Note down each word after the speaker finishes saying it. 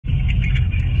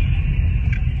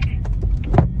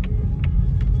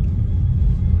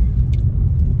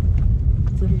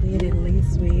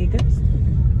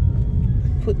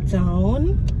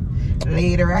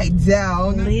Right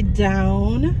down. Lay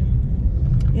down.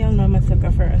 You'll know my sucker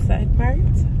for a side part.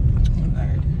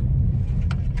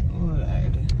 Oh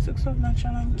Lord. This looks so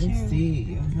natural and cute. Let's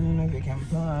see. I don't know if you can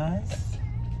pass.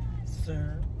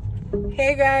 Sir.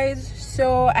 Hey guys,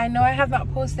 so I know I have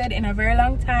not posted in a very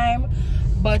long time,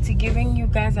 but giving you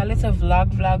guys a little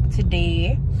vlog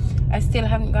today. I still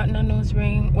haven't gotten a nose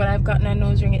ring. Well, I've gotten a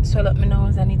nose ring, it swelled up my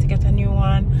nose. I need to get a new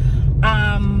one.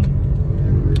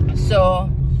 So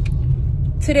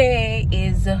today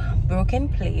is broken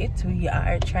plate. We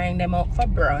are trying them out for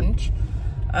brunch,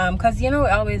 because you know,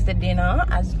 we're always the dinner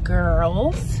as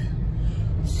girls,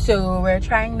 so we're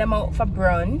trying them out for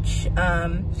brunch.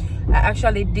 I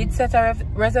actually did set a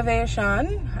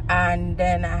reservation, and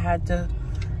then I had to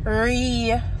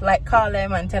call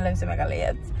them and tell them to make a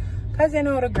late, because you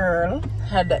know, the girl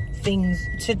had things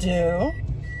to do.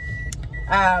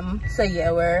 So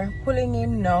yeah, we're pulling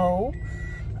in now.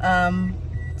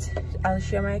 I'll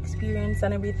share my experience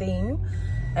and everything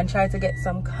and try to get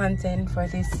some content for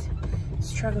this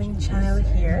struggling channel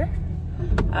here.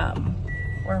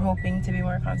 We're hoping to be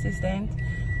more consistent.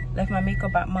 Left my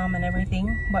makeup at mom and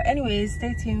everything, but anyways,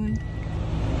 stay tuned.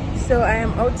 So I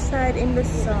am outside in the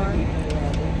sun.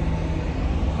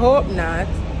 Hope not.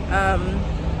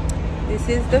 This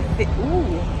is the fit.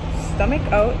 Ooh, stomach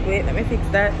out. Wait, let me fix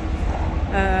that.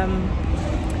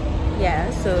 Yeah,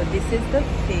 so this is the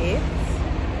fit.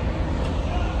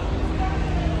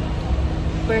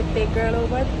 Birthday girl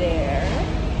over there.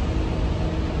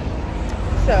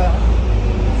 So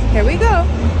here we go.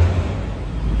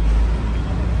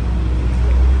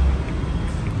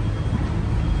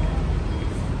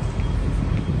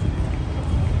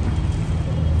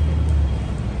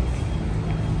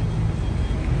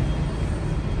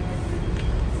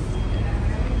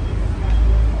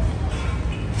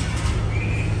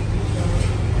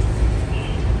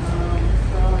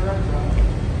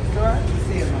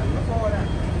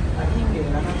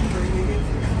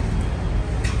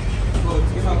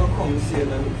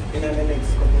 In the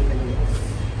next couple of minutes.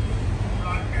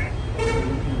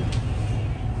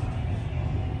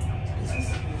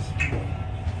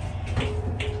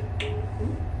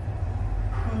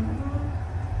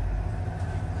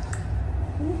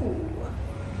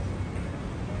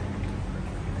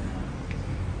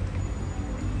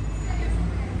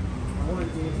 I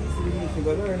want to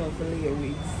go learn off for later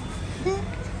weeks.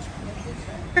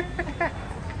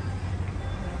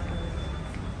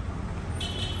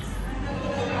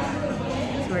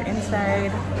 We're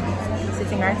inside,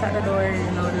 sitting right at the door.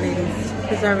 You know, the lady's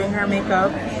preserving her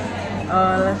makeup,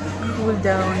 all cooled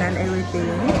down and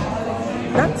everything.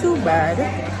 Not too bad.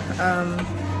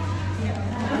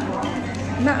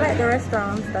 Not like the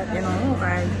restaurants that, you know,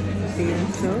 I've been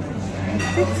to.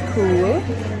 It's cool.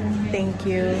 Thank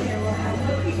you.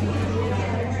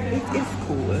 It is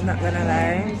cool, not gonna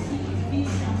lie.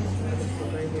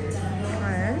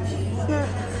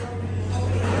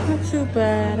 Not too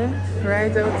bad.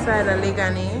 Right outside of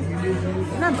Ligani.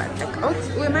 Not bad.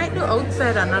 Like we might do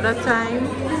outside another time.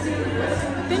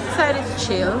 Inside is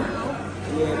chill.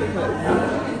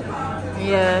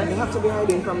 Yeah, because you have to be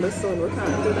hiding from the sun. We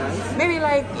can't do that. Maybe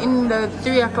like in the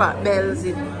 3 o'clock bells,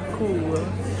 it's cool.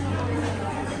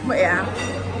 But yeah,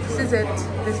 this is it.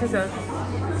 This is it.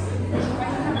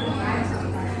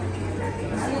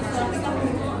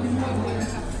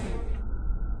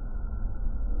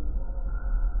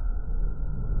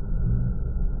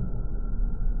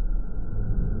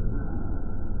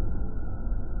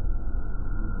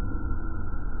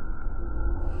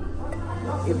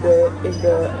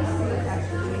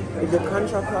 If the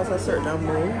contract costs a certain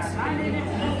amount.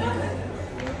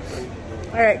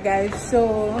 Alright guys,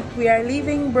 so we are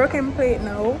leaving Broken Plate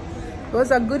now. It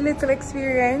was a good little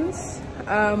experience.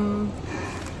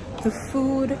 The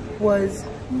food was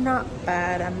not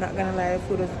bad, I'm not gonna lie, the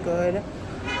food was good.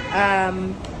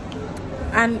 And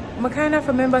I kind of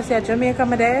remember say Jamaica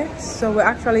me there, so we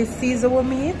actually season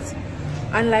meat.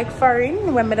 Unlike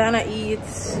foreign, when Madonna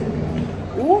eats.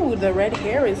 Ooh, the red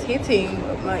hair is hitting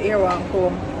my ear won't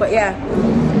comb. But yeah,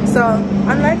 so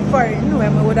unlike foreign,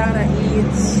 when we would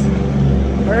eat,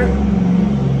 or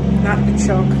not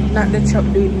the chuck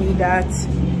doing me that.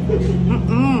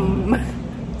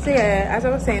 So yeah, as I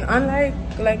was saying, unlike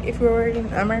like if we were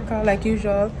in America like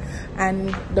usual,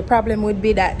 and the problem would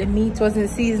be that the meat wasn't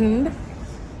seasoned.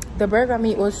 The burger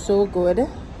meat was so good.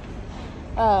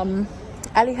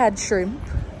 Ali had shrimp.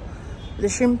 The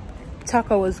shrimp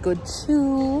taco was good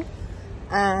too,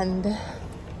 and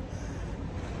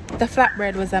the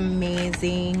flatbread was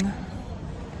amazing.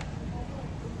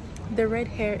 The red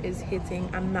hair is hitting,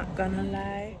 I'm not gonna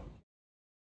lie.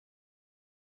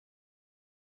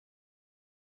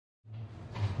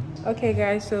 Okay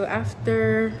guys, so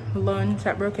after lunch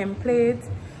at Broken Plate,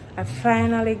 I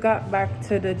finally got back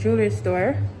to the jewelry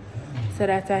store so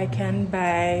that I can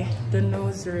buy the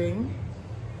nose ring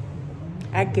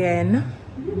again.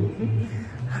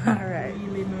 All right,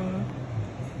 really know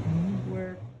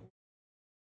work.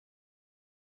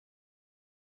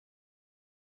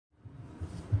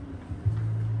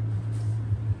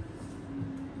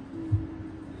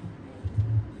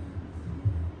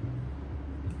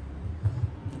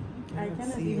 I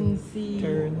cannot even see.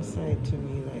 Turn side to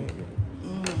me like.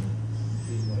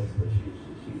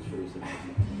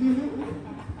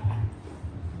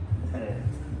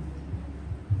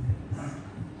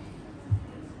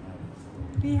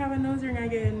 We have a nose ring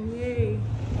again, yay.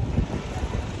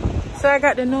 So I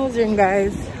got the nose ring,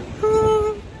 guys.